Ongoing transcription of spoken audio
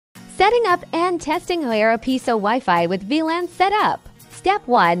Setting up and testing Pisowifi with VLAN setup. Step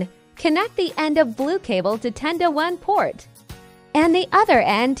 1. Connect the end of blue cable to 10-to-1 port and the other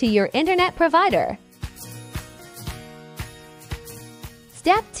end to your internet provider.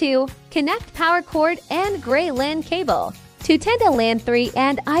 Step 2. Connect power cord and gray LAN cable to 10-to-LAN 3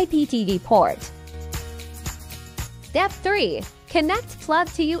 and IPTV port. Step 3. Connect plug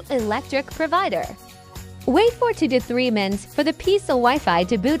to your electric provider. Wait for 2 to 3 minutes for the Pisowifi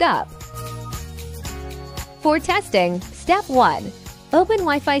to boot up. For testing, Step 1. Open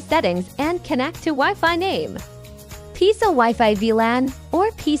Wi-Fi settings and connect to Wi-Fi name. Pisowifi VLAN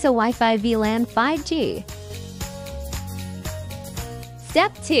or Pisowifi VLAN 5G.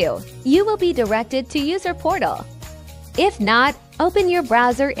 Step 2. You will be directed to user portal. If not, open your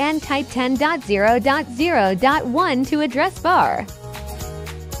browser and type 10.0.0.1 to address bar.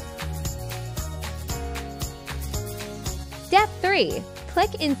 Step 3.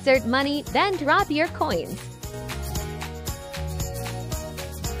 Click Insert Money, then drop your coins.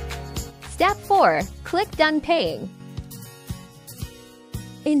 Step 4. Click Done Paying.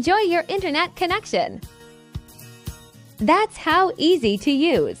 Enjoy your internet connection. That's how easy to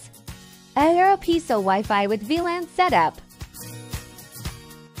use Pisowifi with VLAN setup.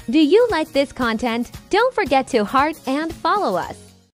 Do you like this content? Don't forget to heart and follow us.